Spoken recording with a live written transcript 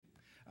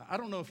I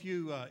don't know if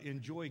you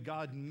enjoy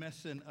God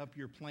messing up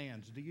your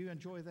plans. Do you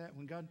enjoy that?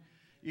 When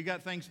you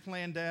got things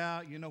planned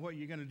out, you know what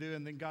you're going to do,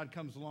 and then God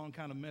comes along,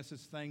 kind of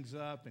messes things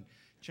up and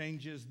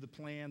changes the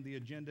plan, the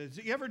agenda. Does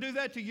he ever do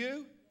that to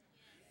you?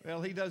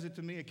 Well, he does it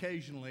to me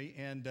occasionally,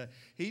 and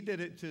he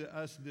did it to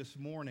us this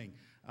morning.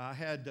 I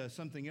had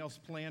something else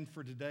planned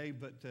for today,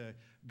 but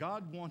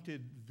God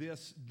wanted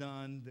this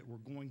done that we're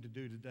going to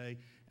do today,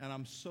 and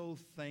I'm so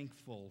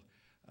thankful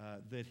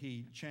that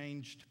he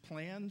changed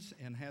plans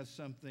and has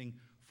something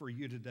for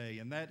you today,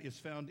 and that is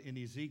found in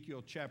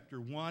Ezekiel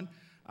chapter 1.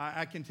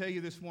 I can tell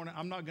you this morning,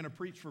 I'm not going to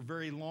preach for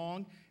very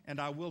long,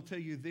 and I will tell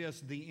you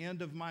this, the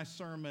end of my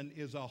sermon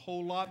is a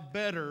whole lot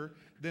better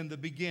than the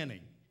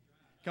beginning.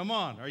 Come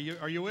on, are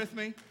you with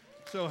me?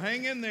 So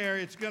hang in there.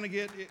 It's going to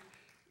get,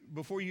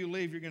 before you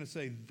leave, you're going to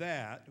say,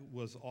 that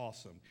was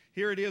awesome.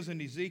 Here it is in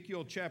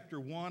Ezekiel chapter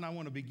 1. I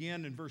want to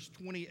begin in verse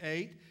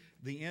 28,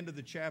 the end of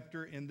the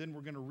chapter, and then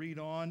we're going to read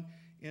on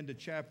into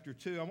chapter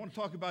 2. I want to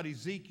talk about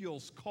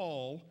Ezekiel's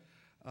call,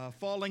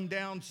 falling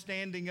down,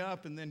 standing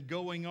up, and then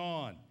going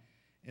on.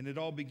 And it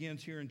all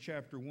begins here in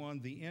chapter 1,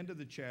 the end of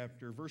the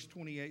chapter. Verse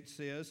 28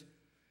 says,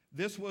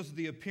 "This was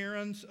the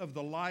appearance of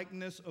the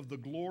likeness of the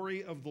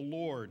glory of the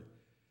Lord.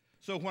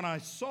 So when I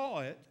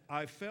saw it,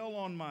 I fell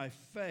on my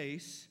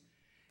face,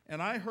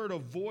 and I heard a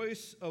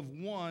voice of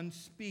one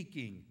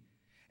speaking.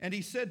 And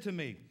he said to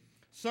me,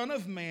 'Son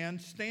of man,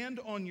 stand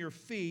on your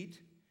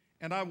feet,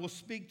 and I will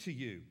speak to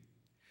you.'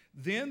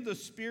 Then the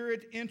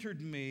Spirit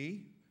entered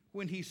me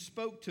when he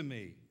spoke to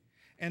me,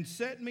 and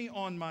set me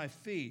on my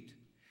feet.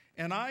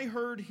 And I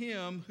heard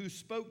him who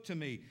spoke to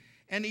me,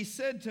 and he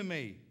said to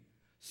me,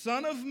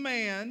 'Son of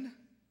man,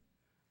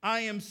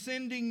 I am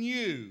sending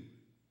you,' ...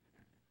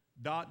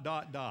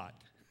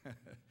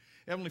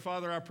 Heavenly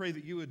Father, I pray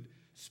that you would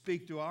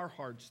speak to our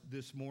hearts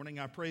this morning.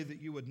 I pray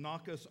that you would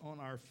knock us on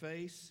our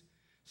face,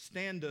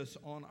 stand us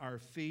on our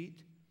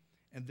feet,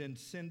 and then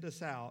send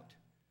us out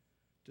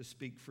to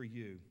speak for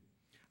you.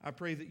 I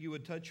pray that you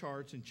would touch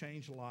hearts and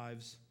change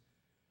lives,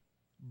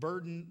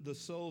 burden the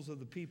souls of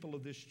the people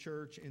of this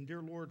church. And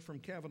dear Lord, from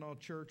Cavanaugh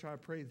Church, I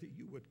pray that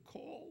you would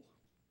call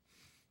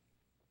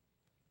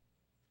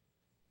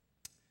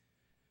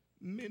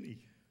many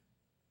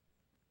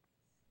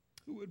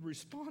who would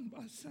respond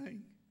by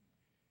saying,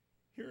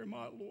 'Here am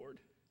I, Lord,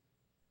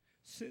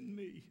 send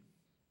me.'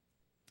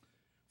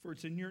 For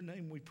it's in your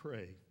name we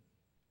pray.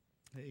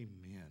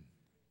 Amen."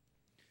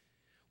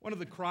 One of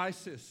the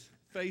crises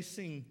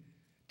facing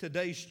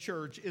today's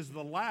church is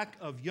the lack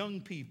of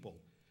young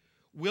people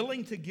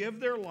willing to give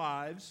their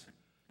lives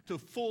to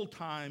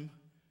full-time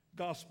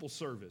gospel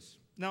service.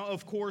 Now,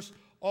 of course,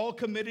 all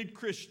committed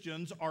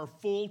Christians are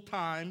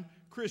full-time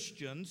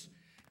Christians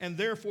and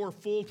therefore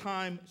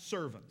full-time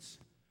servants.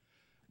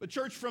 But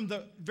church, from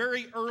the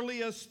very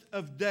earliest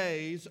of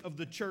days of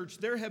the church,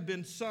 there have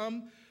been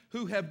some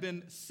who have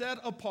been set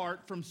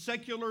apart from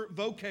secular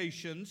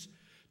vocations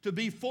to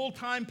be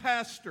full-time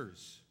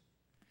pastors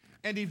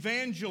and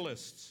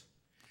evangelists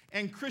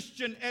and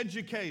Christian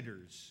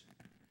educators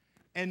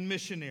and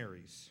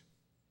missionaries.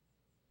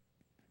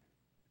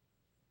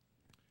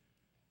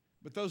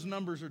 But those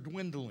numbers are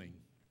dwindling,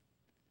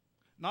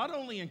 not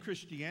only in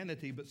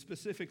Christianity, but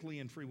specifically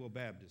in Free Will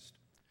Baptist.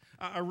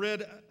 I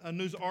read a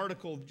news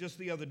article just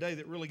the other day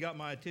that really got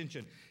my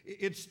attention.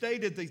 It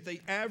stated that the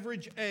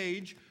average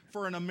age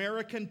for an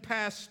American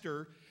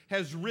pastor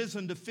has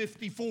risen to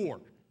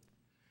 54.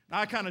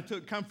 Now, I kind of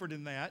took comfort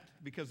in that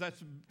because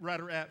that's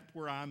right at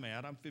where I'm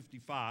at. I'm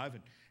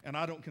 55, and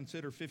I don't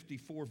consider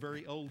 54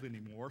 very old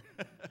anymore,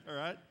 all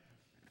right?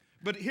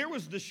 But here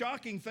was the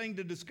shocking thing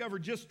to discover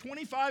just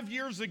 25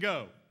 years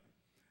ago.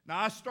 Now,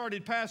 I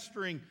started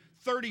pastoring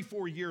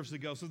 34 years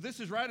ago, so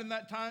this is right in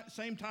that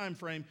same time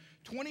frame.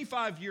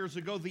 25 years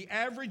ago, the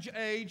average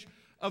age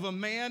of a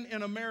man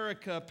in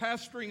America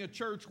pastoring a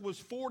church was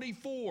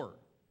 44.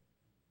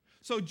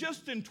 So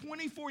just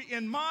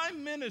in my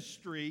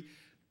ministry,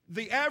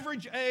 the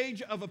average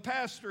age of a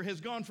pastor has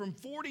gone from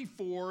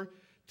 44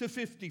 to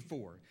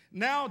 54.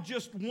 Now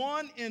just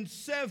 1 in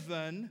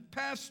 7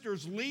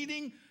 pastors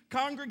leading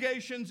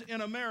congregations in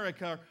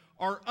America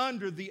are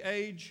under the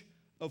age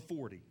of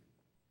 40.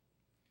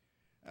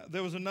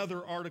 There was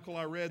another article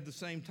I read the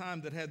same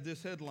time that had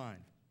this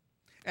headline: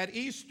 "At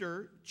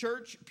Easter,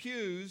 church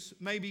pews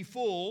may be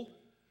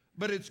full,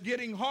 but it's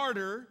getting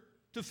harder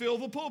to fill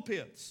the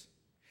pulpits."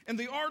 And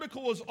the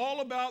article was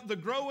all about the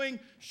growing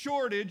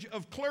shortage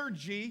of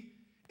clergy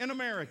in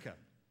America.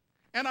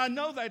 And I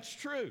know that's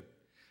true.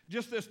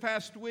 Just this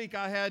past week,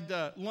 I had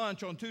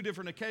lunch on 2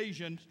 different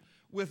occasions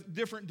with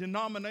different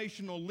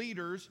denominational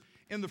leaders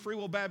in the Free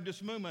Will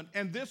Baptist movement.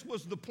 And this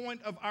was the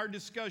point of our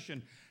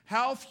discussion: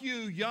 how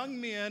few young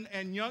men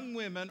and young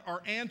women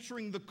are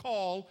answering the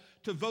call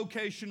to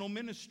vocational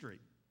ministry.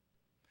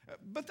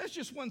 But that's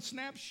just one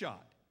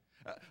snapshot.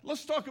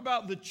 Let's talk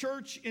about the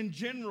church in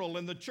general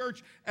and the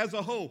church as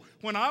a whole.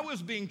 When I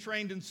was being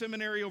trained in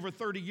seminary over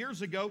 30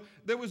 years ago,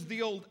 there was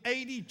the old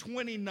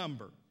 80-20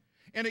 number.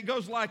 And it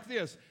goes like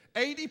this: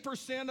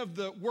 80% of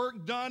the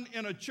work done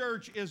in a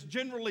church is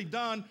generally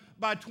done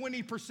by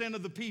 20%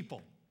 of the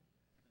people.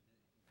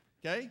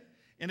 Okay?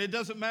 And it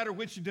doesn't matter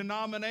which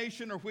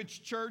denomination or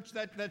which church,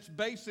 that's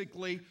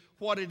basically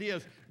what it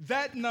is.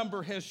 That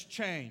number has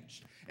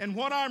changed. And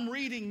what I'm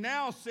reading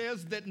now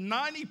says that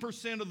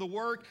 90% of the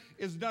work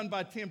is done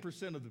by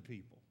 10% of the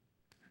people.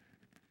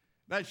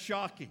 That's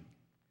shocking.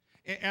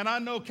 And I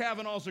know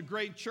Cavanaugh's a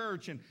great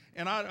church, and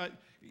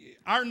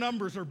our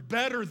numbers are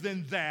better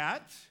than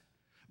that.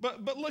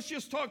 But let's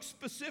just talk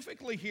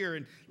specifically here,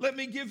 and let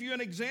me give you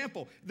an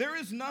example. There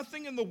is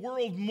nothing in the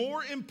world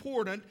more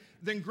important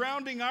than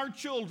grounding our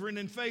children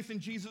in faith in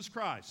Jesus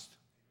Christ.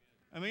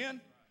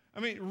 Amen? I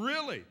mean,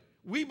 really,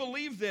 we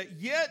believe that,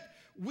 yet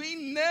we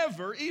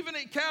never, even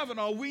at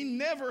Cavanaugh, we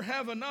never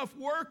have enough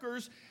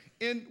workers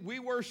in we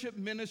worship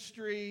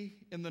ministry,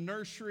 in the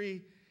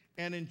nursery,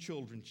 and in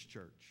children's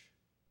church.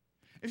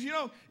 If you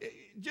know,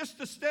 just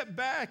to step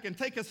back and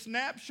take a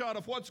snapshot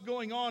of what's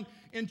going on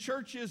in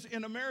churches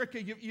in America,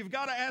 you've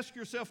got to ask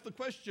yourself the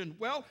question,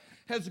 well,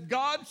 has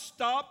God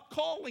stopped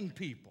calling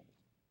people?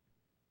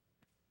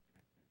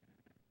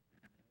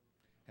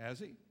 Has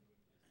he?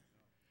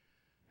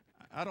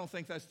 I don't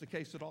think that's the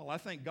case at all. I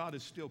think God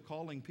is still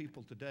calling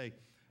people today.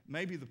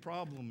 Maybe the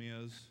problem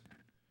is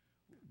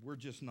we're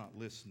just not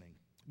listening.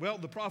 Well,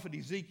 the prophet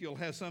Ezekiel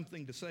has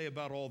something to say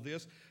about all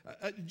this.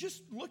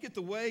 Just look at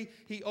the way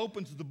he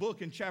opens the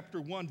book in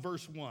chapter 1,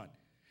 verse 1.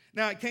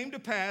 Now, it came to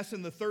pass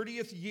in the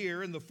 30th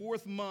year, in the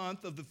 4th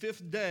month of the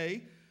 5th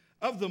day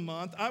of the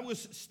month, I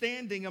was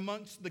standing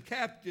amongst the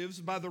captives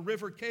by the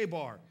river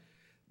Chebar,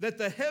 that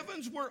the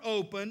heavens were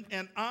open,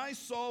 and I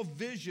saw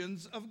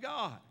visions of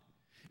God.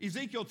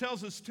 Ezekiel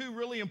tells us two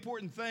really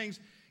important things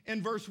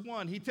in verse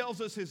 1. He tells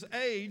us his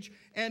age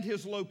and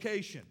his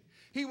location.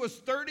 He was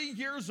 30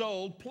 years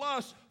old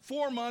plus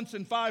 4 months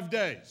and 5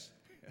 days.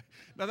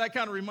 Now that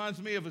kind of reminds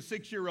me of a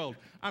 6-year-old.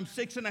 I'm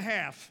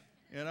 6.5,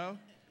 you know.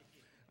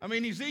 I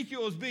mean,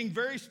 Ezekiel is being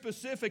very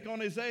specific on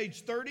his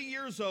age, 30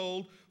 years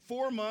old,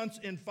 4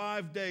 months and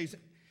 5 days.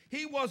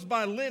 He was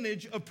by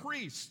lineage a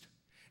priest.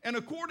 And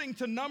according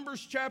to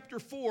Numbers chapter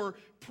 4,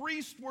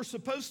 priests were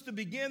supposed to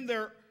begin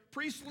their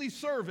priestly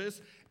service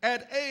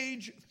at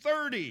age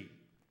 30.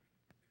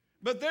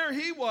 But there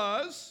he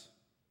was,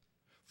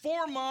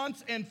 4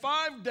 months and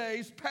 5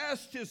 days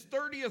past his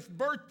 30th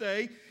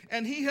birthday,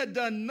 and he had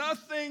done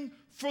nothing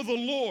for the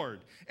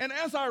Lord. And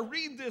as I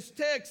read this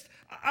text,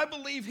 I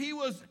believe he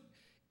was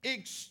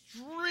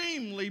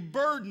extremely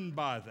burdened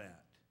by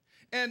that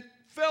and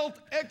felt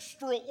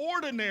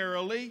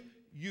extraordinarily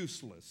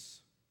useless.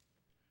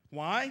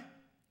 Why?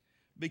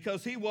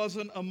 Because he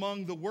wasn't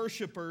among the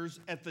worshipers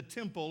at the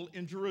temple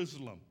in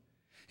Jerusalem.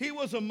 He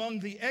was among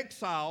the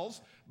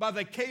exiles by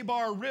the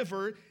Chebar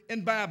River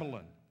in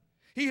Babylon.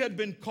 He had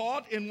been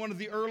caught in one of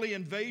the early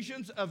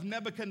invasions of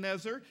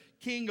Nebuchadnezzar,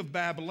 king of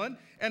Babylon,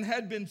 and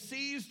had been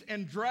seized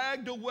and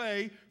dragged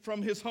away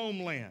from his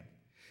homeland.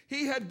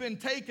 He had been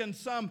taken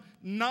some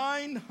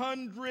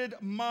 900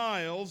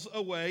 miles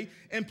away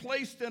and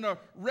placed in a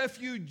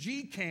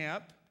refugee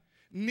camp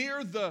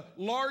near the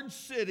large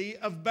city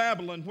of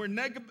Babylon, where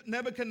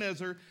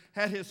Nebuchadnezzar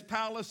had his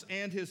palace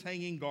and his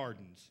hanging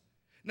gardens.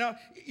 Now,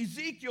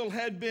 Ezekiel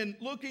had been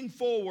looking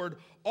forward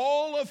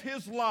all of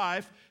his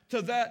life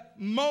to that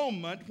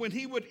moment when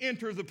he would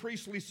enter the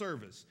priestly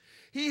service.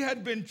 He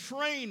had been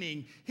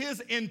training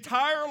his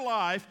entire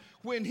life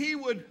when he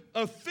would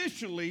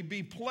officially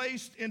be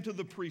placed into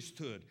the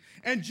priesthood.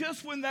 And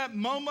just when that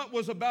moment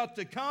was about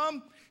to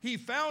come, he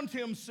found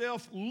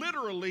himself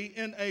literally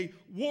in a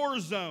war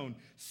zone,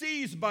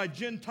 seized by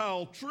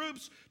Gentile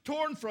troops,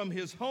 torn from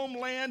his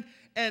homeland,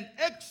 and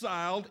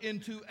exiled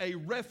into a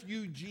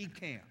refugee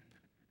camp.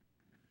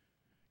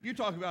 You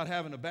talk about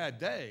having a bad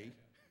day.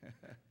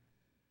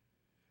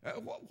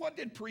 What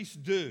did priests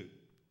do?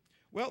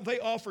 Well, they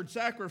offered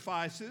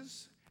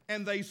sacrifices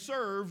and they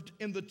served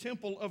in the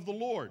temple of the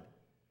Lord.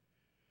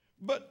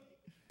 But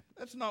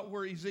that's not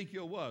where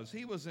Ezekiel was.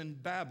 He was in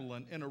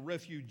Babylon in a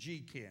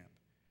refugee camp.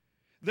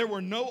 There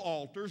were no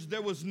altars,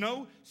 there was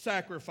no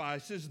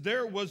sacrifices,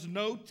 there was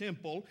no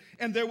temple,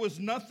 and there was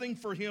nothing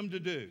for him to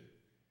do.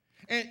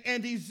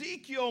 And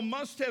Ezekiel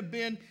must have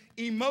been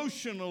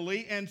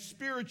emotionally and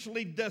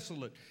spiritually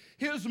desolate.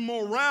 His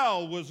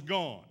morale was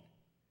gone.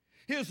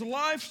 His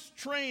life's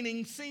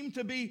training seemed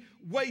to be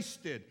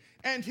wasted,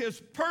 and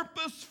his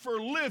purpose for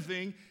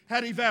living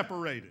had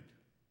evaporated.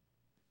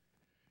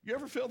 You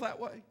ever feel that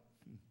way?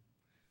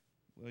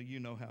 Well, you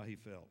know how he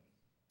felt.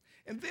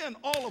 And then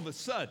all of a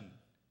sudden,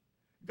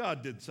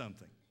 God did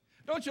something.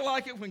 Don't you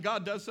like it when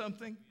God does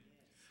something?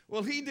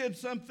 Well, he did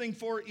something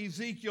for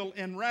Ezekiel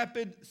in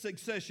rapid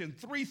succession.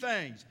 3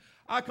 things.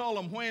 I call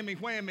them whammy,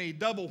 whammy,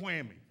 double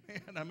whammy.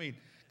 Man, I mean,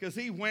 because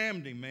he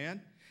whammed him,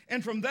 man.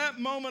 And from that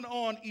moment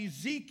on,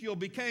 Ezekiel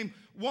became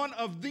one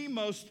of the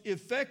most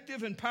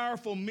effective and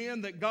powerful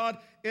men that God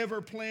ever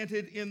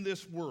planted in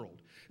this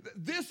world.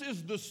 This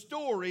is the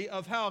story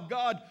of how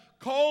God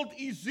called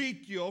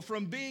Ezekiel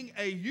from being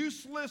a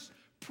useless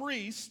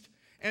priest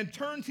and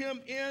turned him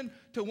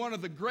into one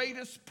of the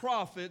greatest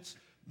prophets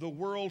the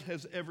world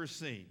has ever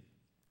seen.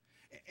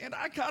 And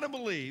I gotta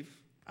believe,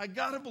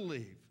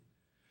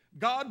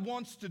 God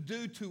wants to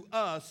do to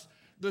us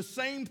the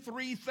same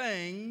three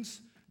things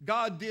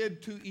God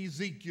did to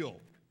Ezekiel.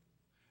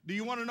 Do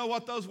you want to know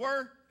what those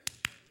were?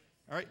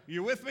 All right,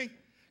 you with me?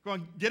 Go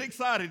on, get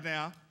excited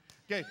now.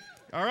 Okay,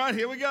 all right,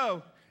 here we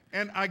go.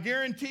 And I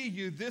guarantee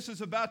you this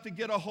is about to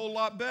get a whole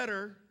lot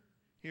better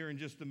here in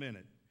just a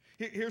minute.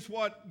 Here's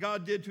what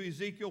God did to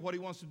Ezekiel, what he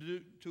wants to do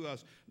to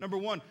us. Number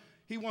one,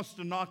 he wants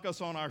to knock us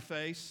on our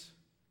face.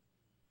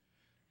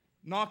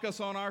 Knock us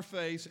on our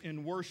face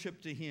in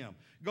worship to him.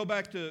 Go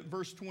back to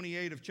verse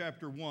 28 of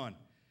chapter 1.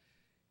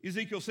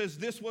 Ezekiel says,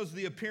 this was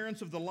the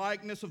appearance of the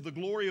likeness of the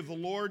glory of the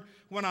Lord.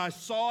 When I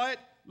saw it,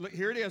 look,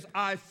 here it is,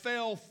 I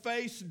fell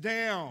face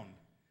down,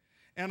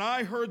 and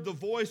I heard the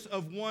voice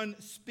of one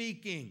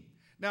speaking.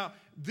 Now,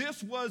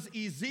 this was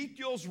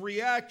Ezekiel's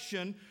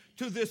reaction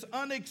to this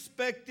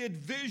unexpected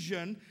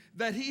vision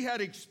that he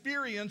had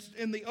experienced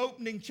in the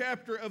opening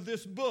chapter of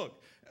this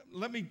book.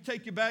 Let me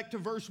take you back to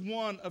verse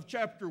 1 of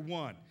chapter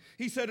 1.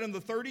 He said, in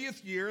the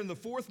 30th year, in the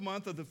 4th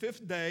month of the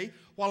 5th day,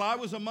 while I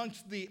was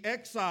amongst the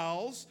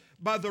exiles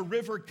by the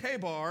river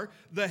Chebar,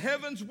 the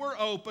heavens were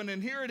open,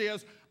 and here it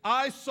is,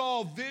 I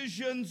saw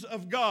visions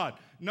of God.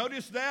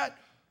 Notice that?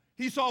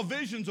 He saw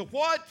visions of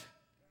what?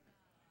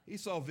 He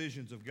saw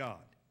visions of God.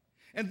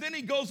 And then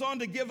he goes on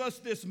to give us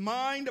this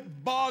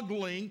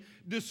mind-boggling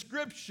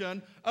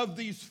description of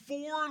these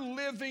 4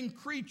 living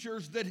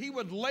creatures that he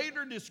would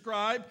later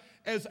describe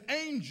as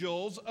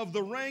angels of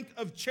the rank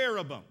of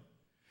cherubim.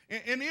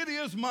 And it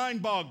is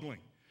mind-boggling.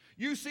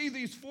 You see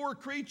these 4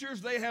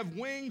 creatures, they have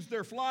wings,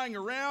 they're flying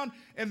around,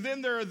 and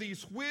then there are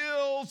these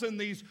wheels and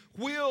these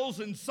wheels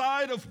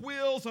inside of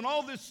wheels, and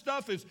all this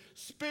stuff is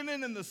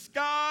spinning in the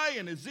sky,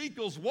 and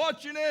Ezekiel's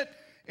watching it,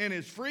 and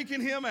it's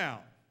freaking him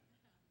out.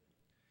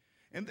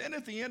 And then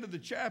at the end of the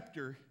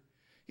chapter,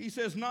 he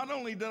says, not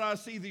only did I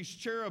see these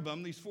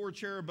cherubim, these 4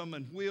 cherubim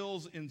and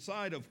wheels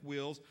inside of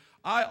wheels,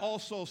 I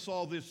also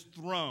saw this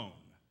throne.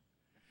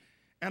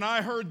 And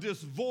I heard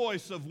this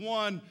voice of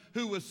one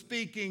who was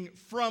speaking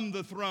from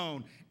the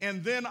throne.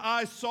 And then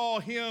I saw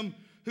him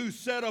who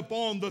sat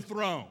upon the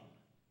throne.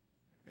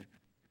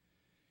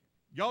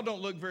 Y'all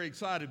don't look very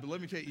excited, but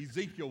let me tell you,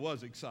 Ezekiel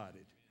was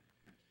excited.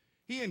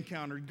 He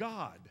encountered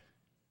God.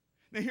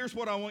 Now here's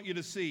what I want you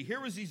to see. Here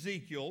was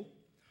Ezekiel,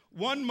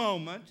 one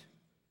moment,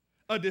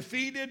 a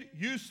defeated,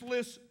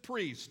 useless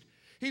priest.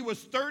 He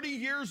was 30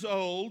 years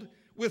old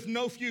with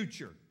no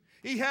future.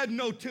 He had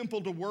no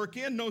temple to work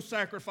in, no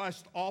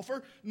sacrifice to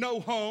offer,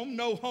 no home,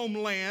 no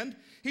homeland.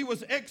 He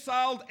was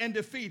exiled and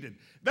defeated.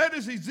 That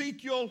is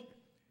Ezekiel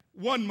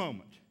one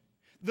moment.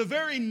 The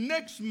very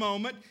next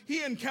moment,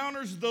 he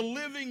encounters the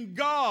living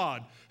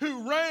God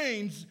who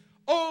reigns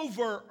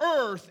over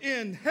earth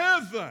in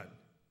heaven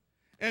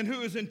and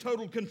who is in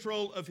total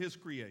control of his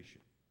creation.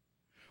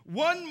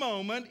 One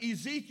moment,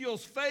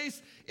 Ezekiel's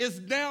face is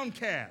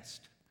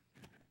downcast.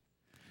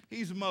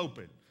 He's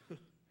moping.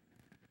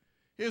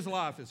 His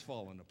life is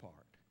falling apart.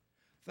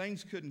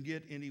 Things couldn't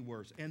get any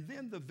worse. And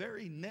then the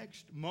very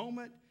next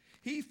moment,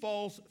 he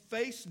falls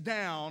face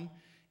down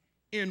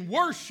in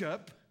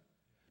worship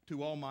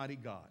to Almighty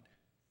God.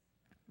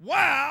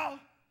 Wow!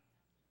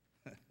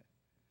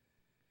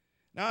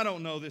 Now, I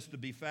don't know this to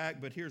be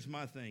fact, but here's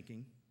my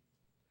thinking.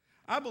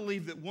 I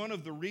believe that one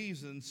of the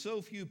reasons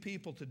so few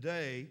people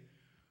today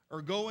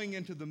are going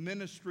into the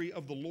ministry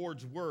of the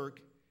Lord's work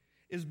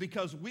is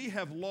because we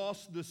have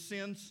lost the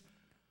sense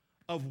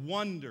of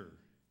wonder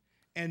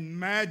and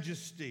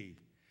majesty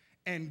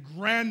and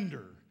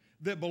grandeur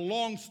that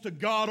belongs to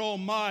God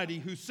Almighty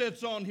who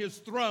sits on his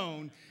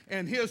throne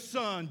and his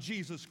Son,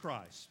 Jesus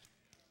Christ.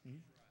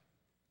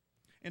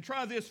 And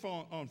try this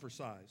on for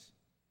size.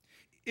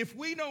 If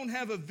we don't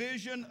have a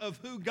vision of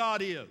who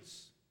God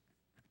is,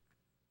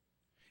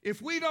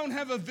 if we don't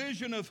have a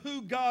vision of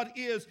who God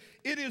is,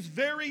 it is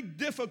very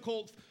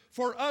difficult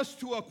for us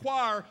to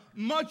acquire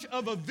much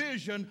of a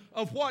vision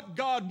of what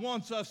God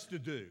wants us to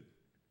do.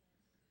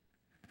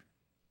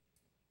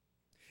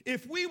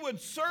 If we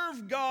would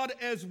serve God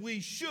as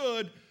we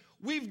should,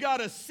 we've got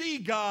to see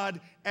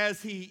God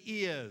as he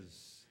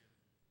is.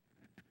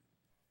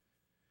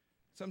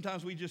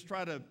 Sometimes we just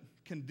try to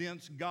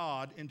condense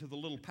God into the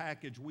little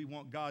package we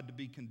want God to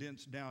be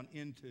condensed down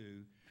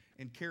into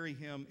and carry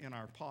him in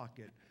our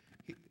pocket.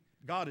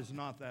 God is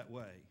not that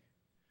way.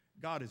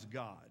 God is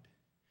God.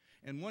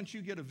 And once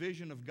you get a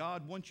vision of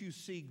God, once you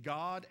see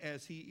God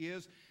as he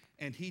is,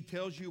 and he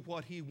tells you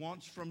what he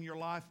wants from your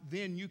life,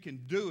 then you can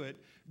do it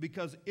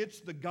because it's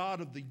the God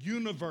of the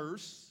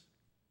universe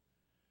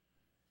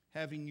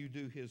having you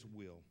do his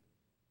will.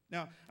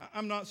 Now,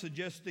 I'm not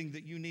suggesting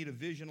that you need a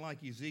vision like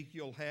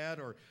Ezekiel had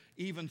or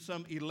even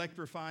some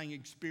electrifying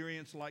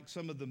experience like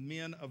some of the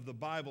men of the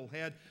Bible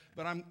had,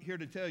 but I'm here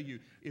to tell you,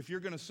 if you're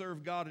going to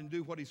serve God and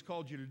do what he's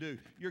called you to do,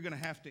 you're going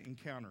to have to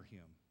encounter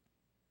him.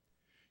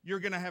 You're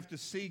going to have to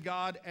see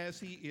God as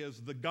he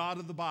is, the God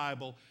of the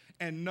Bible,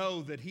 and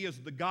know that he is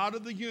the God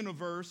of the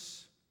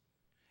universe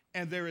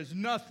and there is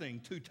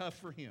nothing too tough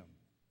for him.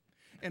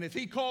 And if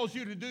he calls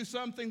you to do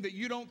something that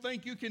you don't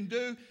think you can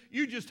do,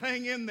 you just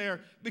hang in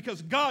there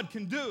because God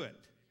can do it.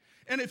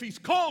 And if he's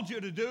called you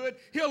to do it,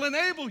 he'll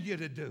enable you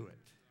to do it.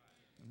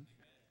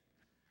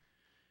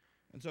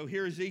 And so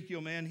here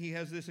Ezekiel, man, he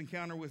has this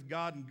encounter with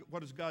God, and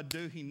what does God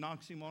do? He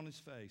knocks him on his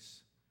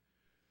face.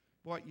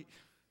 Boy,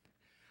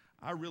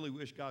 I really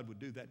wish God would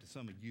do that to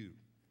some of you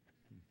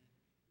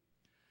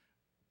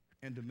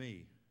and to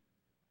me,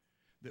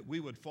 that we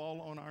would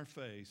fall on our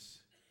face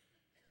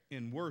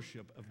in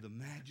worship of the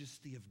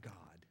majesty of God.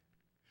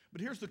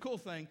 But here's the cool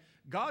thing.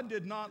 God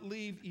did not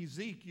leave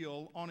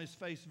Ezekiel on his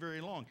face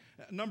very long.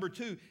 Number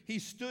two, he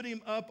stood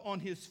him up on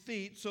his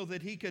feet so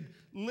that he could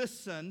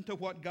listen to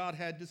what God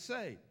had to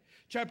say.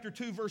 Chapter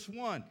 2, verse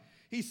 1,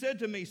 he said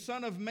to me,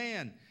 Son of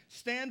man,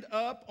 stand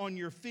up on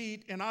your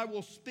feet, and I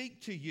will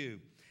speak to you.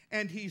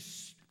 And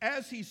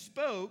as he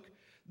spoke,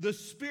 the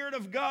Spirit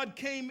of God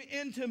came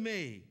into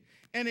me,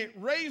 and it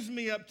raised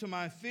me up to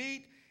my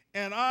feet,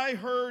 and I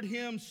heard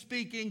him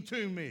speaking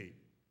to me.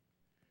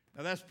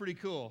 Now that's pretty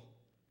cool.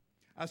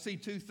 I see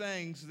two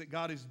things that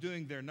God is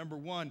doing there. Number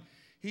one,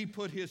 he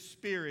put his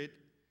Spirit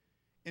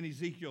in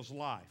Ezekiel's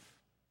life.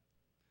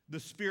 The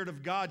Spirit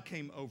of God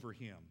came over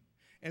him.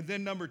 And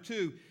then number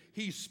two,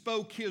 he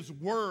spoke his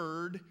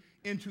word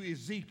into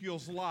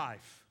Ezekiel's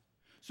life.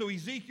 So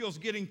Ezekiel's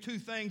getting two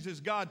things as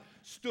God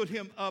stood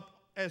him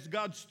up, as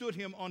God stood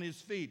him on his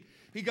feet.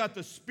 He got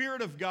the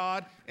Spirit of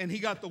God and he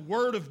got the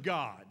Word of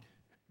God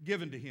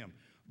given to him.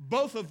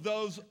 Both of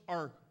those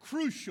are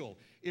crucial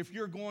if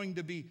you're going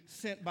to be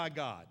sent by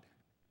God,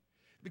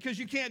 because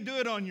you can't do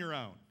it on your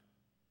own.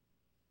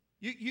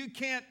 You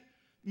can't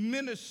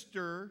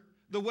minister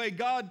the way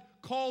God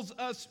calls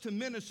us to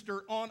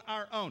minister on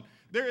our own.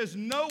 There is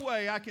no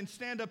way I can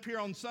stand up here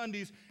on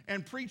Sundays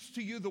and preach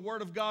to you the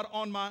Word of God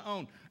on my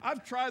own.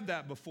 I've tried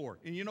that before,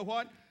 and you know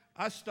what?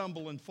 I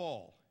stumble and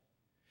fall.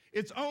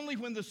 It's only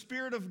when the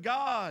Spirit of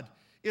God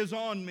is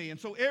on me. And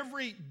so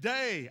every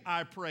day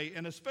I pray,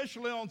 and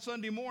especially on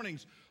Sunday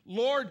mornings,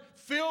 Lord,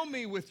 fill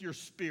me with your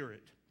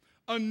Spirit.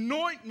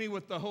 Anoint me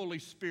with the Holy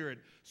Spirit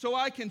so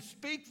I can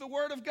speak the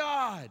Word of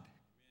God.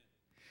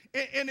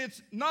 And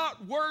it's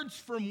not words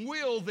from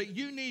Will that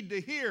you need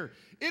to hear.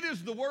 It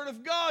is the Word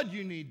of God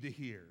you need to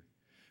hear,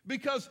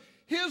 because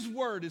His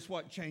Word is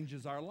what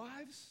changes our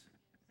lives.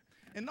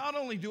 And not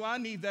only do I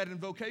need that in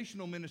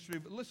vocational ministry,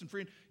 but listen,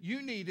 friend,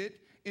 you need it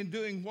in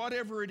doing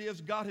whatever it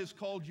is God has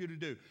called you to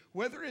do.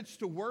 Whether it's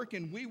to work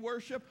and we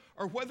worship,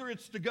 or whether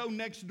it's to go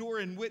next door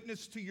and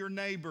witness to your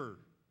neighbor.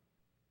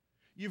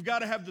 You've got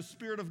to have the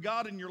Spirit of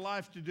God in your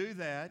life to do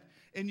that,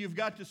 and you've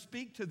got to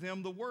speak to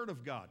them the Word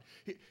of God.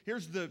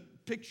 Here's the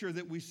picture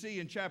that we see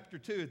in chapter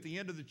 2. At the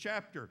end of the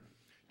chapter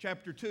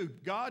 2,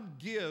 God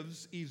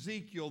gives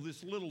Ezekiel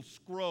this little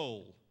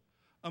scroll,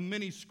 a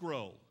mini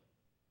scroll.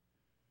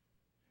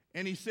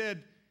 And he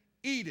said,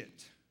 eat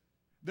it.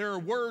 There are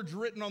words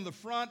written on the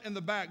front and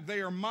the back.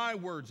 They are my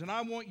words, and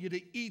I want you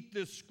to eat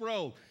this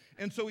scroll.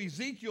 And so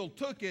Ezekiel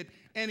took it,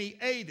 and he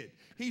ate it.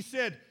 He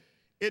said,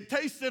 it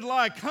tasted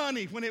like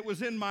honey when it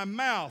was in my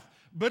mouth,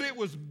 but it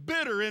was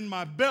bitter in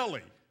my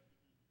belly.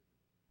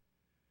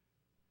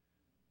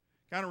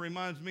 Kind of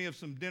reminds me of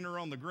some dinner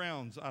on the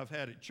grounds I've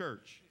had at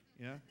church.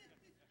 Yeah?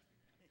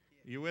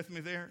 You with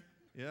me there?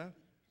 Yeah?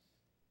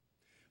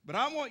 But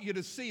I want you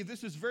to see,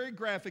 this is very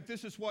graphic.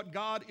 This is what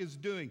God is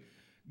doing.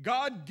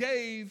 God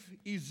gave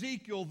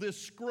Ezekiel this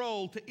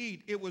scroll to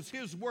eat. It was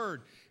his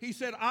word. He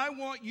said, I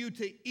want you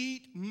to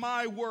eat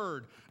my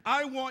word.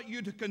 I want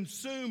you to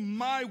consume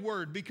my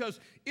word, because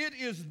it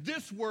is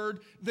this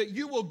word that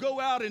you will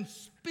go out and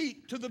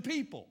speak to the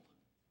people.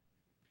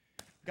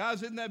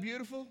 Guys, isn't that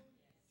beautiful?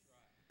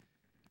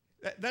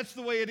 That's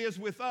the way it is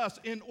with us.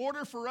 In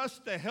order for us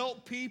to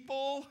help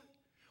people,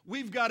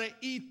 we've got to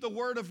eat the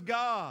word of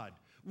God.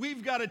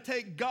 We've got to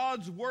take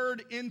God's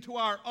word into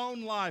our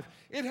own life.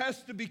 It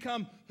has to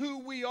become who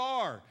we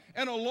are.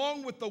 And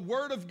along with the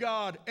word of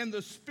God and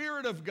the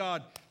Spirit of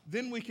God,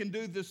 then we can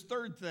do this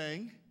third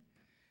thing,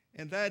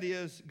 and that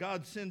is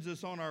God sends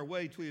us on our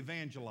way to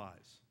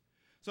evangelize.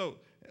 So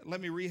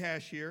let me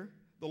rehash here.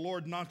 The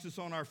Lord knocks us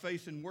on our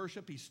face in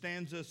worship. He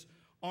stands us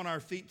on our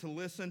feet to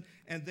listen,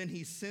 and then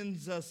he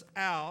sends us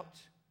out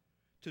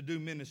to do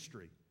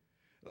ministry.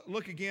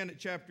 Look again at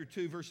chapter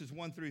 2, verses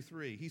 1 through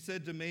 3. He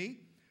said to me,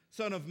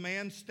 Son of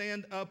man,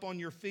 stand up on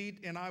your feet,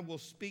 and I will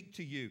speak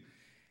to you.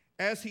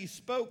 As he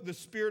spoke, the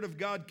Spirit of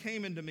God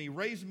came into me,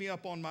 raised me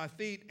up on my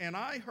feet, and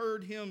I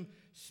heard him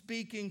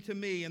speaking to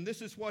me. And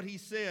this is what he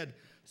said,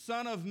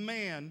 Son of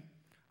man,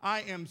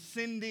 I am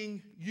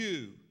sending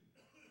you.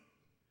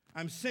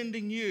 I'm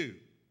sending you.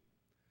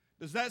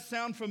 Does that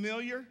sound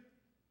familiar?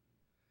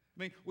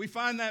 I mean, we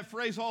find that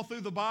phrase all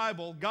through the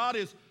Bible. God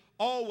is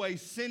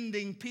always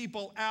sending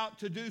people out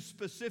to do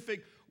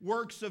specific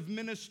works of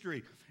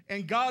ministry.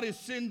 And God is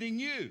sending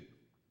you.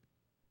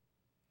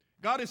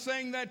 God is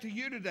saying that to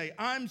you today.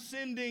 I'm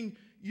sending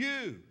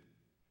you.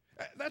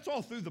 That's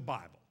all through the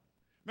Bible.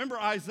 Remember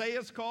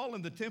Isaiah's call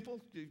in the temple,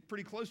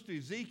 pretty close to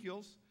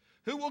Ezekiel's?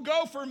 Who will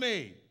go for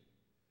me?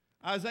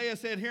 Isaiah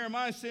said, here am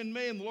I, send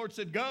me. And the Lord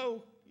said,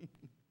 go.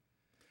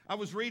 I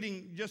was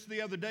reading just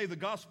the other day the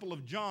Gospel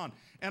of John,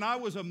 and I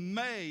was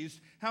amazed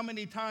how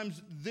many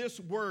times this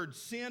word,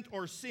 sent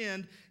or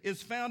send,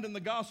 is found in the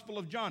Gospel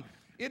of John.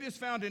 it is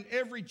found in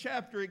every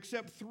chapter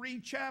except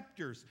 3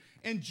 chapters.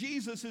 And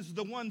Jesus is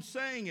the one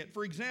saying it.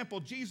 For example,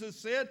 Jesus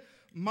said,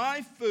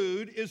 "My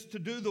food is to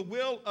do the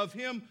will of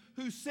him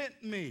who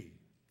sent me."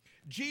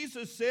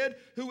 Jesus said,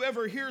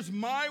 "Whoever hears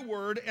my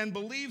word and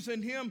believes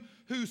in him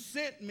who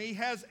sent me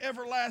has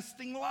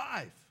everlasting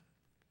life."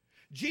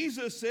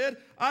 Jesus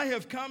said, "I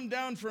have come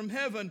down from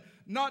heaven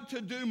not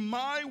to do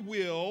my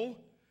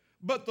will,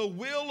 but the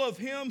will of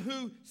him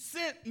who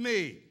sent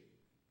me."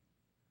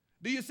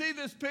 Do you see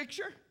this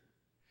picture?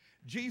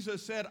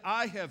 Jesus said,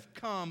 "I have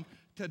come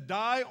to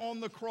die on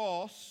the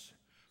cross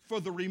for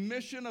the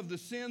remission of the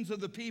sins of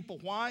the people."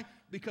 Why?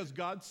 Because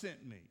God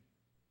sent me.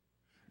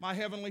 My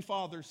heavenly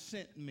Father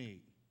sent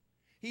me.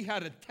 He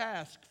had a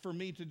task for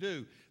me to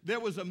do. There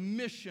was a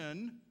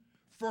mission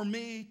for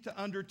me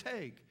to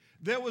undertake.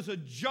 There was a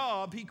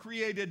job he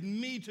created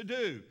me to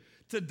do,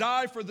 to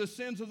die for the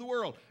sins of the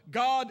world.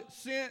 God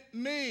sent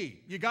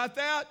me. You got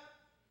that?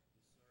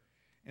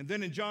 And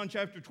then in John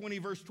chapter 20,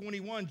 verse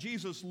 21,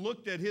 Jesus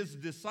looked at his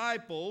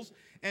disciples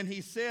and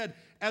he said,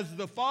 "As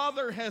the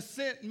Father has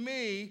sent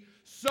me,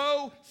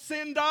 so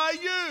send I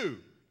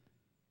you."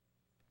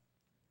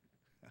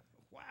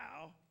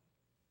 Wow.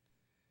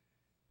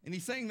 And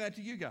he's saying that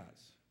to you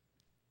guys.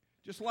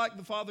 Just like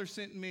the Father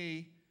sent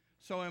me,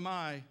 so am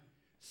I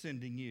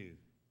sending you.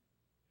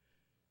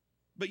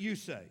 But you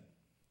say,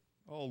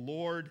 "Oh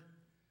Lord,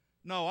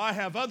 no, I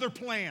have other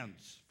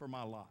plans for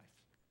my life."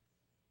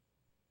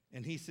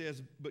 And he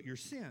says, "But you're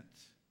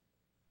sent."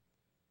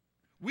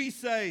 We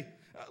say,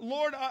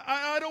 "Lord,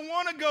 I don't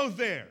want to go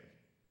there."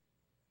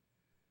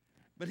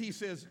 But he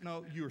says,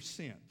 "No, you're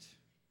sent."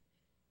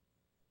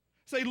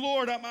 Say,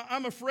 "Lord,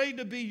 I'm afraid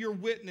to be your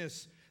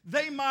witness.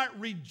 They might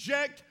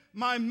reject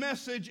my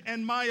message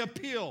and my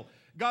appeal."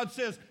 God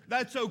says,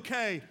 "That's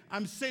okay.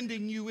 I'm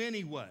sending you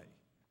anyway."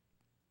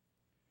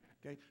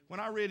 Okay. When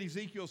I read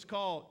Ezekiel's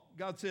call,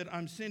 God said,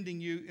 "I'm sending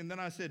you," and then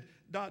I said, ...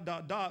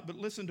 but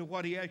listen to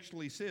what he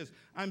actually says.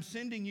 "I'm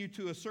sending you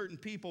to a certain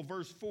people,"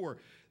 verse 4.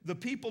 "The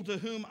people to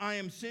whom I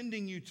am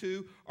sending you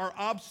to are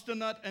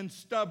obstinate and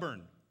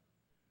stubborn."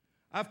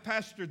 I've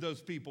pastored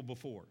those people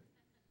before.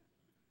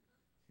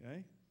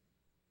 Okay?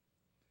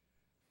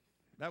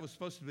 That was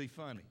supposed to be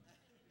funny.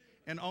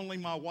 And only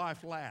my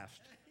wife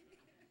laughed.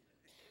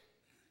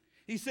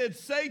 He said,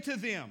 "Say to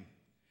them,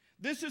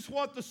 this is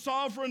what the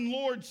sovereign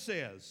Lord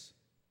says.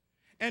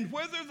 And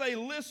whether they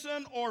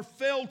listen or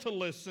fail to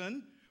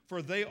listen,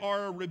 for they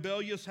are a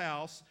rebellious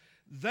house,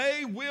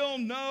 they will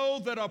know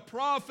that a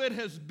prophet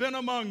has been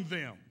among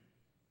them.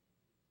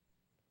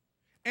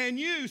 And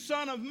you,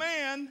 Son of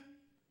Man,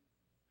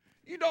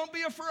 you don't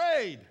be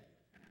afraid,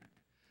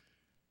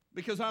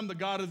 because I'm the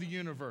God of the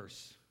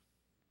universe.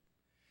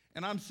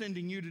 And I'm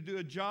sending you to do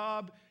a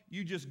job.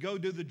 You just go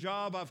do the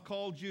job I've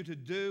called you to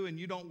do, and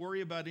you don't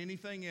worry about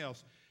anything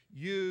else.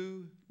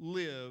 You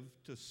live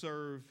to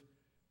serve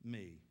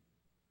me."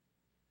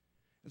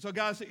 And so,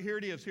 guys, here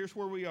it is. Here's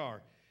where we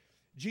are.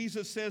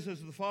 Jesus says,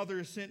 "As the Father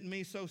has sent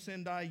me, so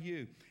send I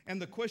you." And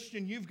the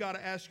question you've got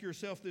to ask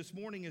yourself this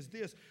morning is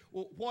this: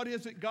 well, what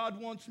is it God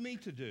wants me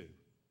to do?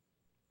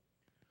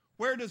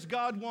 Where does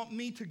God want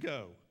me to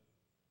go?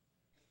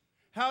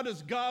 How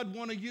does God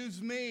want to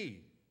use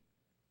me?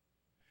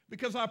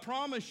 Because I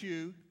promise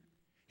you,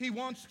 he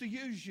wants to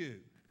use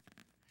you.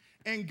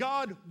 And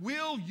God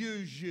will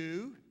use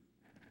you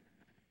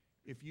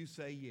if you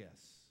say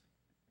yes.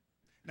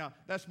 Now,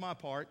 that's my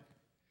part.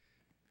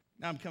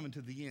 Now I'm coming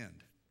to the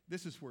end.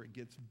 This is where it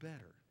gets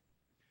better.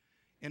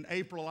 In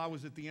April, I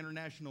was at the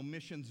International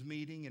Missions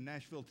meeting in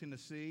Nashville,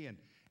 Tennessee,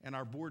 and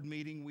our board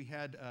meeting, we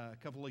had a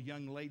couple of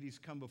young ladies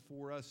come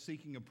before us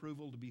seeking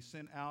approval to be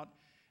sent out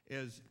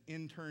as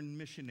intern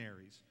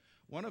missionaries.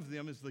 One of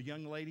them is the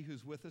young lady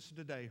who's with us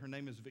today. Her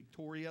name is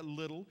Victoria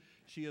Little.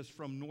 She is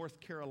from North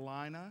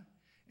Carolina,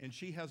 and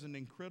she has an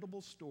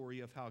incredible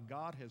story of how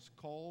God has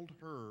called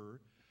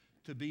her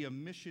to be a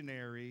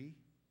missionary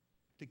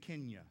to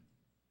Kenya.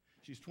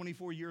 She's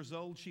 24 years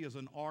old. She is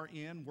an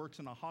RN, works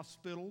in a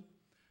hospital,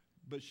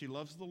 but she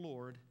loves the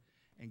Lord,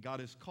 and God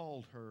has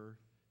called her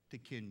to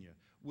Kenya.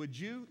 Would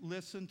you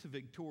listen to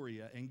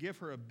Victoria and give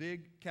her a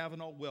big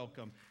Cavanaugh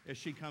welcome as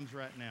she comes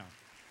right now?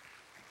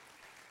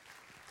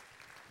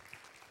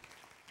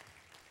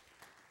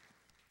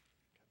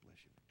 God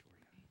bless you,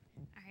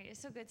 Victoria. All right,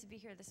 it's so good to be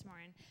here this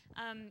morning.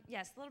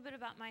 Yes, a little bit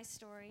about my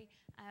story.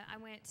 I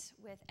went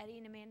with Eddie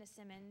and Amanda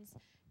Simmons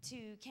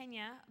to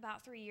Kenya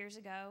about 3 years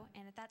ago,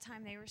 and at that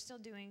time they were still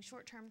doing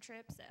short-term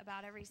trips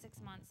about every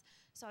 6 months,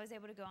 so I was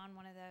able to go on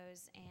one of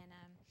those.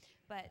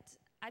 But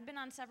I'd been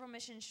on several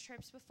missions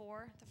trips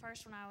before. The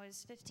first one I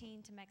was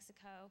 15 to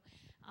Mexico,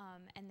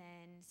 and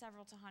then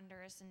several to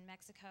Honduras and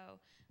Mexico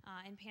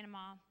and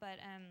Panama. But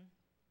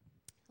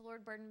the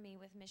Lord burdened me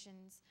with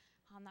missions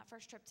on that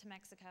first trip to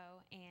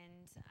Mexico,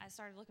 and I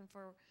started looking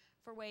for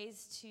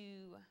ways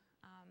to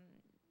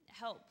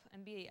help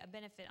and be a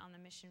benefit on the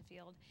mission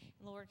field.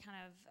 And the Lord kind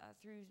of,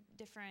 through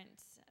different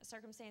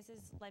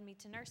circumstances, led me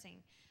to nursing.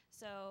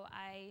 So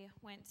I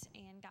went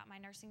and got my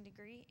nursing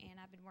degree, and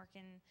I've been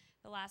working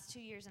the last 2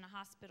 years in a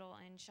hospital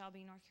in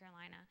Shelby, North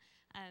Carolina.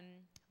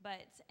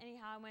 But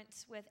anyhow, I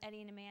went with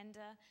Eddie and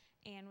Amanda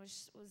and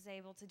was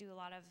able to do a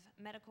lot of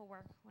medical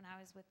work when I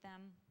was with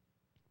them,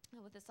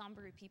 with the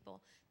Samburu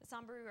people. The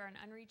Samburu are an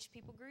unreached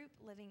people group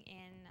living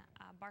in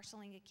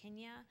Barcelona,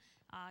 Kenya,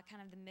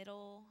 kind of the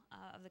middle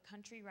of the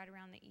country, right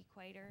around the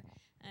equator.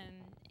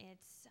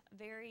 It's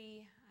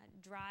very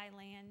dry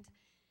land.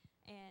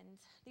 And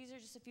these are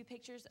just a few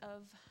pictures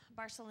of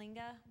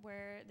Barcelona,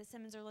 where the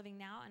Simmons are living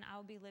now, and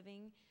I'll be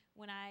living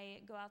when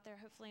I go out there,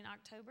 hopefully in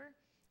October.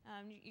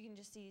 You can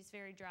just see it's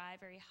very dry,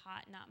 very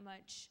hot, not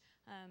much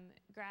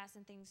grass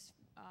and things,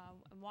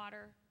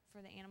 water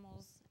for the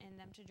animals and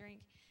them to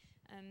drink.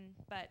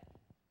 But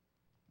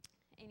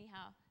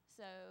anyhow,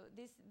 so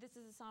this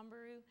is a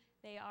Samburu.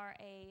 They are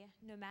a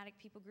nomadic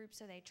people group,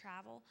 so they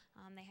travel.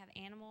 They have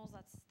animals.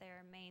 That's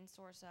their main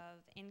source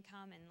of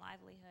income and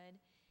livelihood.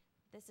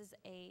 This is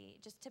a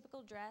just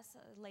typical dress.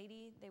 A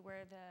lady, they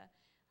wear the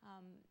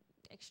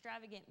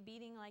extravagant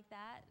beading like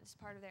that. It's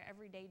part of their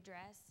everyday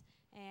dress.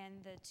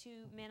 And the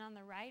two men on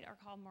the right are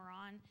called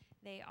Moran.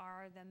 They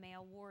are the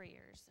male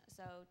warriors,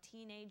 so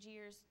teenage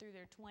years through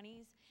their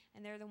 20s,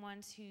 and they're the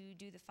ones who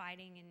do the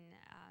fighting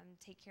and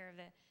take care of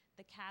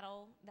the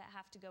cattle that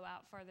have to go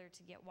out further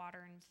to get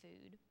water and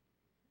food.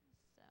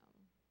 So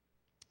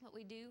what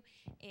we do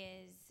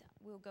is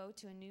we'll go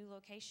to a new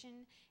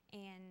location,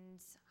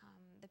 and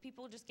the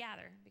people just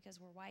gather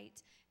because we're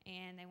white,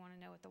 and they want to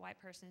know what the white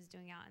person is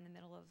doing out in the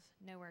middle of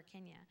nowhere,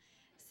 Kenya.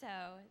 So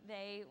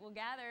they will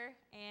gather,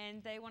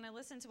 and they want to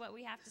listen to what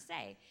we have to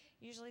say.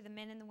 Usually the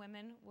men and the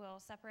women will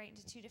separate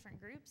into two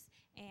different groups,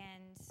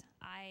 and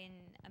I and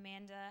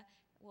Amanda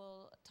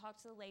will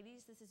talk to the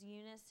ladies. This is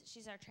Eunice.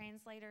 She's our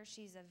translator.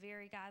 She's a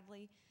very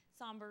godly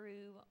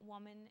Samburu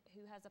woman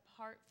who has a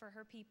heart for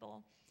her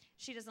people.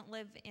 She doesn't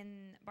live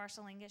in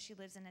Barcelona. She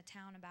lives in a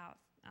town about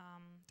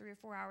 3 or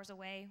 4 hours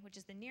away, which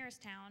is the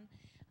nearest town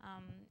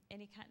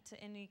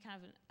to any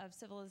kind of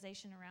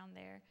civilization around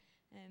there.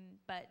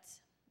 But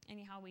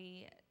anyhow,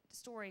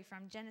 story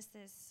from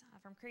Genesis,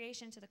 from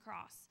creation to the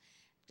cross,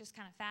 just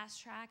kind of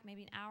fast track,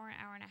 maybe an hour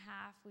and a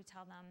half. We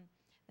tell them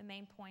the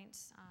main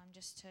points,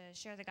 just to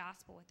share the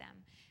gospel with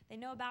them. They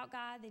know about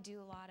God. They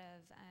do a lot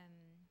of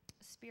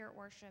spirit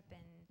worship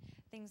and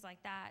things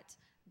like that,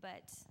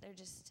 but they're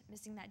just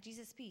missing that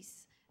Jesus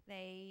piece.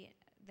 They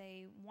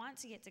want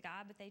to get to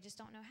God, but they just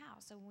don't know how.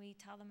 So when we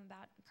tell them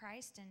about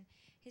Christ and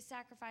his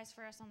sacrifice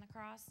for us on the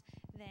cross,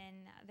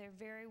 then they're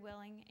very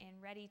willing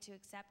and ready to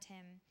accept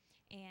him.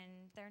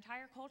 And their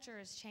entire culture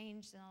has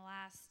changed in the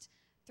last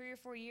 3 or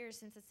 4 years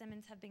since the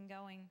Simmons have been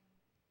going.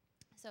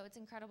 So it's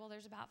incredible.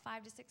 There's about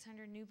 500 to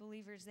 600 new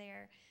believers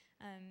there,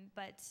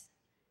 but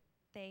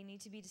they need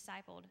to be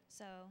discipled.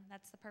 So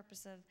that's the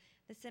purpose of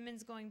the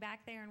Simmons going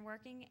back there and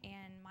working,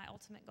 and my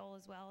ultimate goal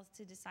as well is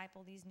to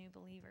disciple these new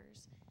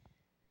believers.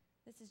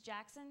 This is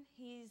Jackson.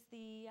 He's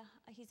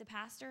a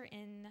pastor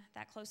in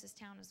that closest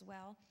town as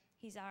well.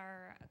 He's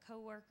our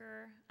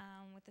co-worker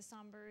with the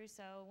Samburu,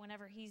 so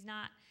whenever he's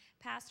not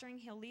pastoring,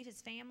 he'll leave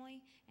his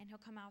family, and he'll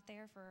come out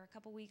there for a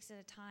couple weeks at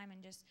a time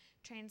and just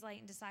translate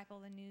and disciple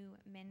the new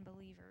men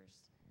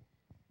believers.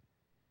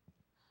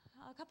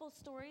 A couple of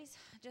stories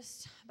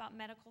just about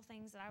medical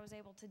things that I was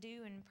able to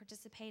do and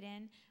participate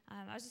in.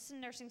 I was just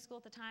in nursing school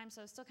at the time,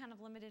 so I was still kind of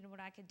limited in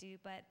what I could do,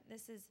 but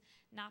this is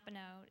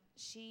Napano.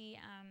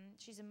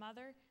 She's a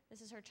mother.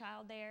 This is her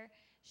child there.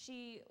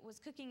 She was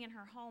cooking in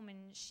her home, and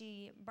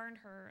she burned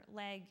her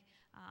leg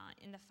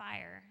in the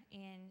fire,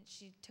 and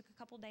she took a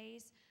couple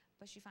days,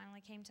 but she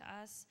finally came to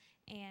us,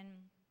 and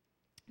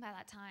by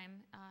that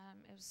time,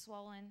 it was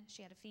swollen.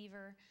 She had a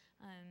fever,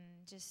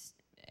 just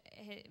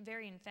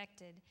very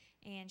infected,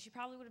 and she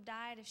probably would have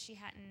died if she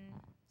hadn't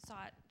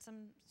sought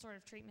some sort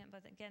of treatment.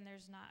 But again,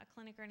 there's not a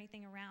clinic or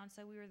anything around,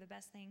 so we were the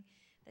best thing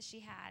that she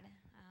had.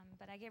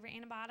 But I gave her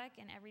antibiotic,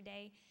 and every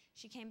day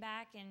she came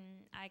back, and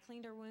I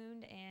cleaned her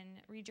wound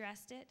and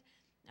redressed it.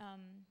 I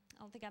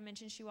don't think I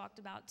mentioned she walked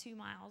about 2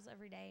 miles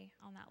every day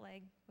on that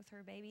leg with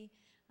her baby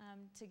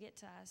to get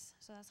to us.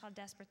 So that's how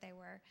desperate they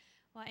were.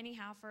 Well,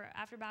 anyhow,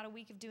 after about a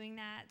week of doing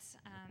that,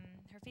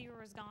 her fever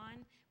was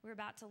gone. We were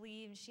about to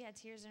leave, and she had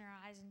tears in her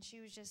eyes, and she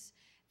was just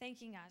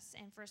thanking us.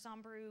 And for a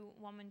Samburu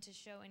woman to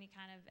show any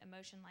kind of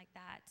emotion like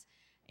that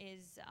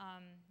is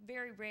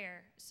very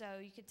rare. So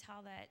you could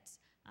tell that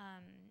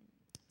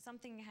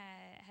something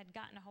had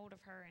gotten a hold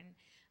of her, and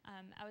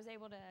I was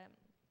able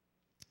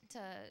to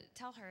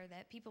tell her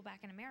that people back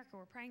in America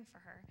were praying for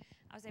her.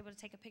 I was able to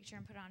take a picture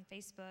and put it on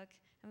Facebook.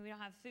 I mean, we don't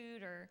have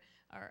food or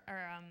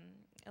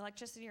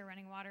electricity or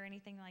running water or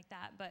anything like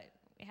that, but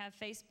we have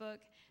Facebook,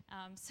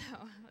 so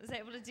I was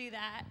able to do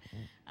that.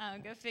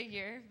 Go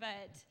figure.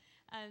 But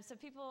so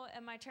people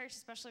at my church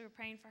especially were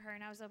praying for her,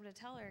 and I was able to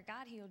tell her,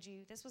 God healed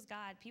you. This was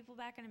God. People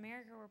back in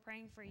America were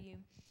praying for you.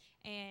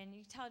 And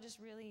you can tell it just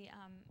really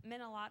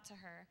meant a lot to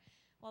her.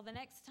 Well, the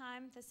next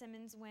time the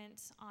Simmons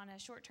went on a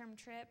short-term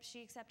trip,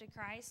 she accepted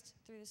Christ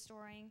through the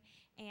storing,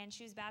 and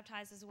she was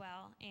baptized as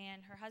well.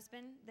 And her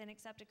husband then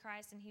accepted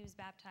Christ, and he was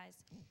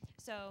baptized.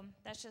 So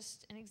that's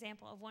just an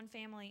example of one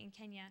family in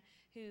Kenya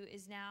who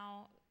is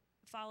now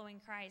following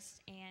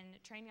Christ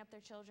and training up their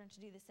children to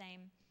do the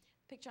same.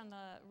 The picture on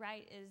the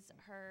right is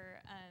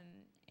her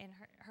and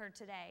her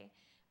today,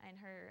 and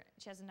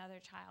she has another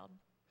child.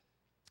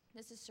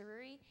 This is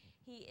Saruri.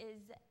 He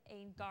is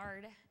a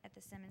guard at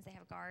the Simmons. They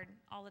have a guard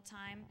all the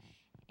time.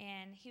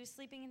 And he was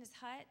sleeping in his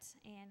hut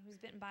and was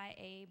bitten by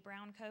a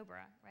brown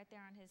cobra right there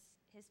on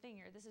his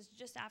finger. This is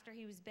just after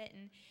he was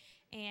bitten.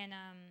 And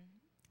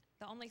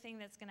the only thing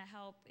that's going to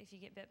help if you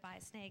get bit by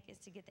a snake is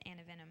to get the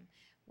antivenom,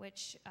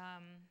 which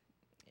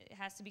it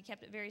has to be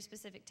kept at very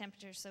specific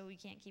temperatures, so we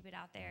can't keep it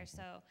out there.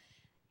 So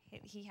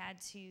he had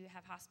to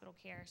have hospital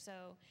care.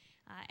 So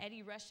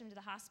Eddie rushed him to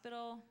the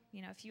hospital,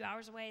 a few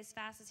hours away as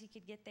fast as he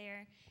could get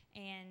there,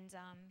 and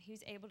he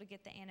was able to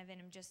get the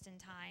antivenom just in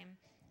time,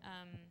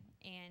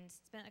 and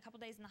spent a couple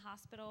days in the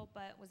hospital,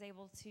 but was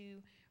able to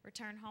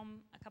return home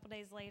a couple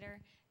days later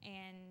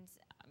and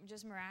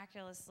just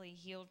miraculously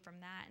healed from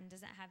that, and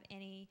doesn't have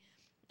any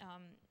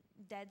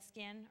dead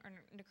skin or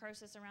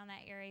necrosis around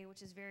that area,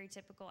 which is very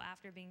typical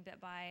after being bit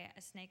by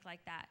a snake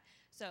like that.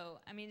 So,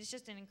 it's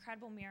just an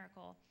incredible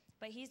miracle.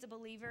 But he's a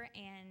believer,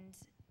 and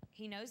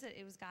he knows that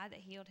it was God that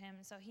healed him.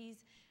 So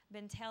he's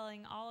been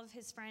telling all of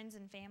his friends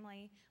and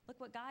family, look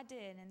what God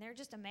did. And they're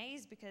just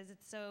amazed because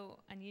it's so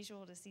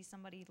unusual to see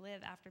somebody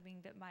live after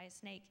being bitten by a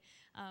snake.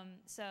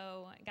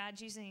 So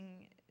God's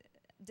using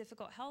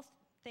difficult health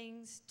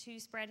things to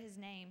spread his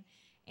name.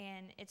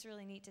 And it's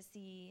really neat to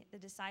see the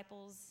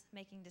disciples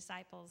making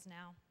disciples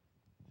now.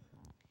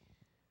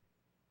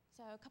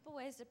 So a couple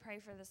ways to pray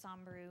for the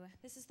Samburu.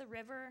 This is the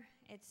river.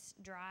 It's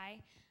dry.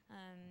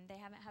 They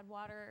haven't had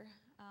water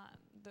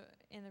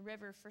in the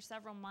river for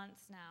several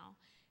months now.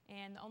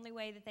 And the only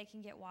way that they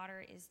can get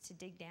water is to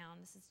dig down.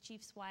 This is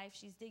Chief's wife.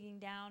 She's digging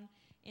down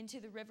into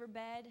the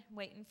riverbed,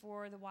 waiting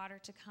for the water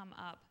to come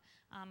up.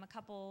 A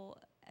couple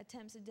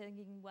attempts at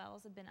digging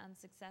wells have been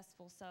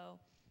unsuccessful. So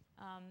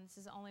this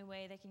is the only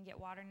way they can get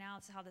water now.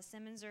 It's how the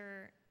Simmons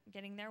are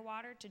getting their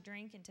water to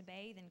drink and to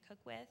bathe and cook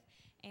with.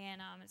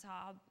 And it's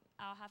how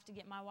I'll have to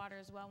get my water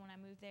as well when I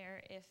move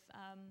there if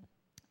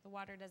the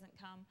water doesn't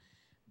come.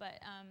 But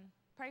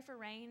pray for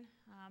rain,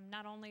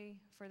 not only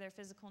for their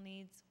physical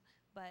needs,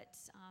 but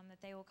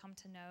that they will come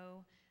to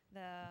know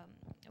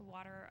the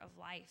water of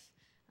life.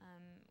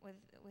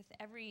 With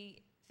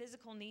every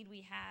physical need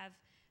we have,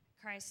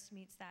 Christ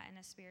meets that in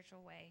a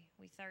spiritual way.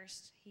 We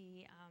thirst,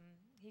 he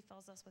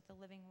fills us with the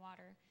living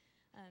water.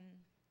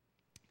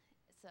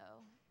 So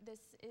this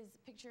is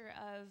a picture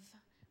of,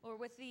 or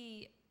with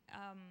the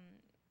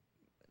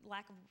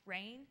lack of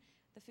rain,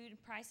 the food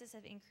prices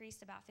have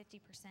increased about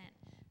 50%.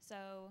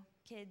 So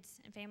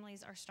kids and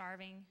families are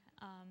starving.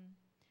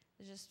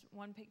 There's just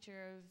one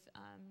picture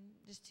of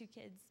just two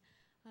kids,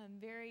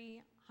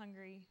 very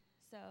hungry.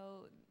 So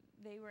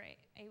they were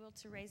able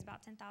to raise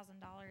about $10,000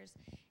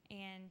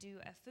 and do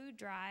a food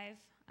drive.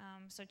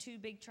 So two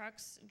big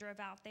trucks drove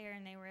out there,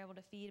 and they were able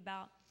to feed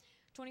about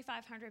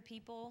 2,500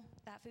 people.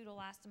 That food will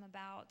last them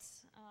about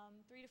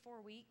 3 to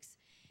 4 weeks.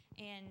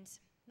 And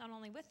not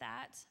only with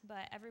that,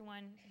 but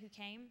everyone who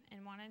came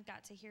and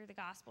got to hear the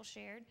gospel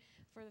shared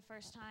for the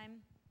first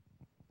time.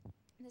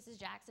 This is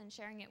Jackson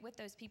sharing it with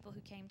those people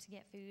who came to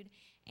get food,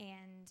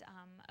 and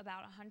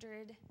about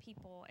 100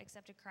 people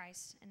accepted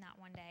Christ in that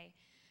one day.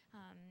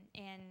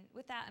 And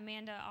with that,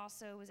 Amanda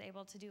also was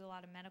able to do a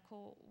lot of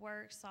medical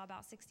work, saw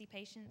about 60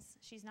 patients.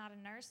 She's not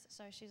a nurse,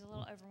 so she's a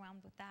little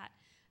overwhelmed with that.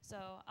 So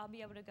I'll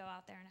be able to go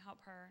out there and help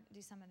her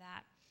do some of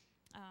that.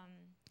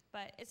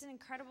 But it's an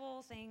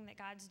incredible thing that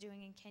God's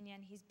doing in Kenya,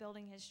 and he's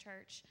building his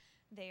church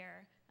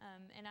there.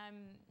 And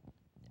I'm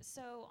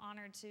so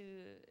honored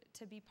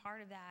to be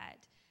part of that.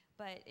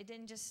 But it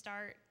didn't just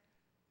start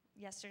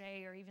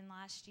yesterday or even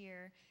last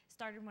year. It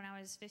started when I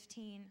was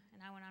 15,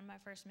 and I went on my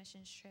first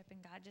missions trip,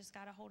 and God just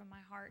got a hold of my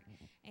heart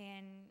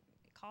and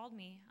called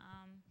me.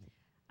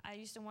 I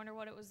used to wonder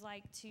what it was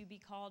like to be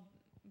called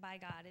by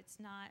God. It's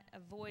not a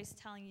voice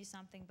telling you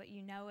something, but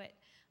you know it,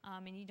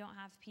 and you don't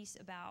have peace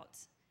about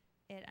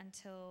it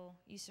until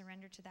you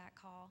surrender to that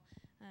call.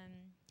 And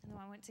then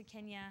I went to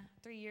Kenya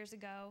 3 years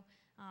ago,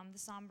 the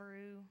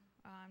Samburu.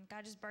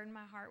 God just burdened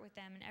my heart with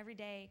them, and every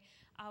day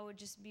I would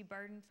just be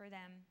burdened for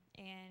them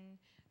and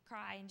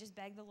cry and just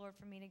beg the Lord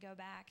for me to go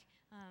back.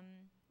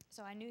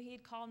 So I knew he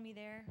had called me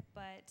there,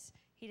 but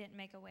he didn't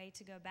make a way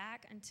to go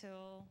back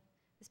until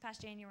this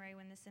past January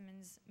when the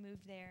Simmons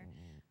moved there.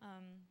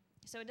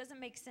 So it doesn't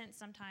make sense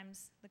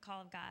sometimes, the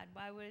call of God.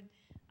 Why would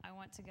I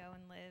want to go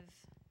and live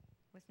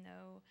with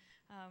no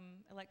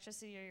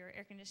electricity or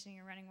air conditioning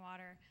or running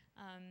water?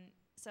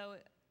 So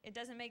it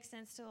doesn't make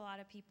sense to a lot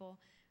of people.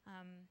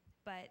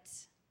 But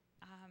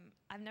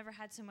I've never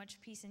had so much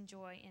peace and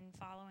joy in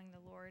following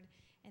the Lord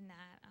in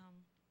that.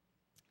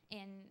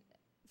 And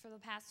for the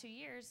past 2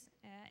 years,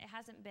 it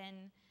hasn't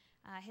been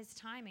his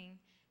timing.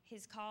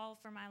 His call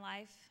for my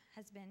life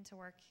has been to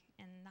work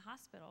in the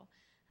hospital.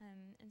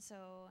 And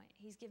so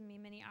he's given me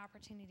many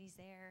opportunities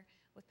there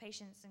with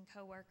patients and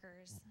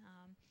coworkers.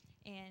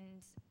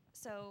 And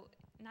so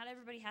not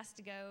everybody has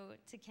to go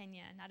to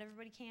Kenya. Not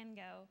everybody can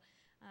go.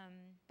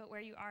 But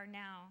where you are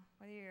now,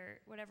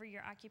 whatever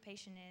your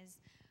occupation is,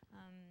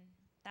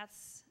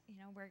 that's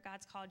where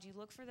God's called you.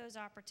 Look for those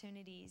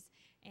opportunities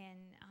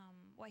and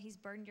what he's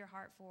burdened your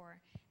heart for,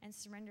 and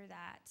surrender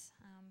that.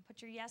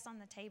 Put your yes on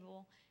the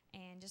table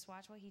and just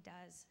watch what he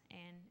does.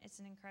 And it's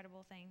an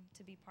incredible thing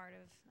to be part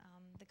of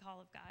the call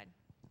of God.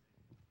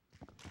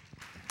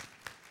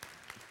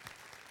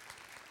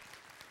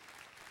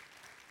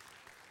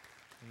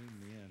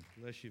 Amen.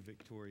 Bless you,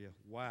 Victoria.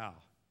 Wow.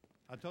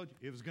 I told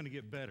you it was going to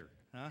get better,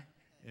 huh?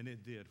 And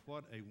it did.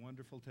 What a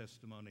wonderful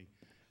testimony.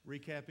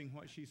 Recapping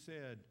what she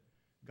said,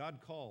 God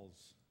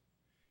calls.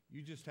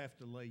 You just have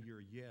to lay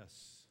your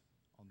yes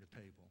on the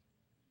table.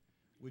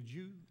 Would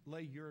you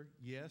lay your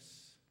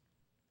yes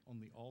on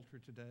the altar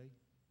today?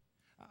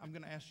 I'm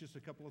going to ask just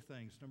a couple of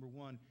things. Number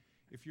one,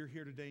 if you're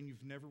here today and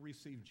you've never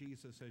received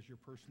Jesus as your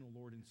personal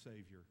Lord and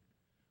Savior,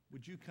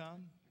 would you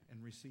come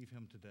and receive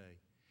him today?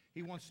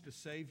 He wants to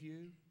save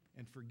you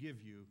and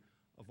forgive you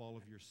of all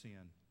of your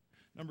sin.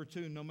 Number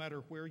two, no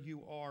matter where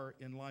you are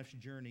in life's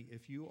journey,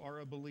 if you are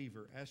a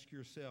believer, ask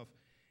yourself,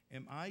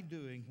 am I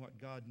doing what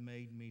God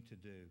made me to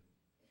do?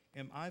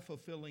 Am I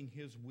fulfilling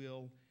his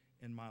will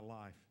in my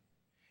life?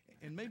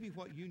 And maybe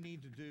what you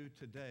need to do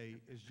today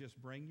is just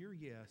bring your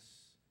yes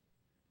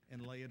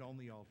and lay it on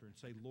the altar and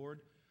say, Lord,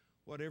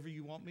 whatever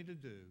you want me to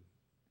do,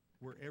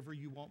 wherever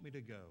you want me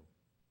to go,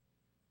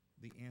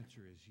 the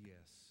answer is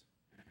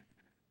yes.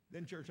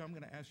 Then, church, I'm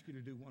going to ask you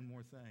to do one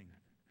more thing.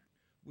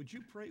 Would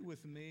you pray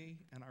with me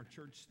and our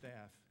church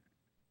staff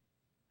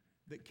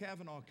that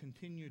Cavanaugh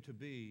continue to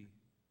be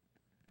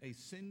a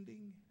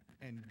sending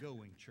and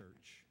going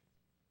church?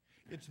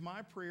 It's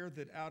my prayer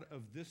that out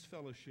of this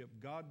fellowship,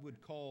 God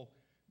would call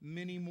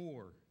many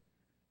more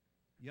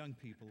young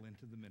people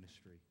into the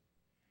ministry,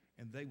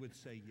 and they would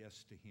say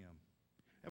yes to him.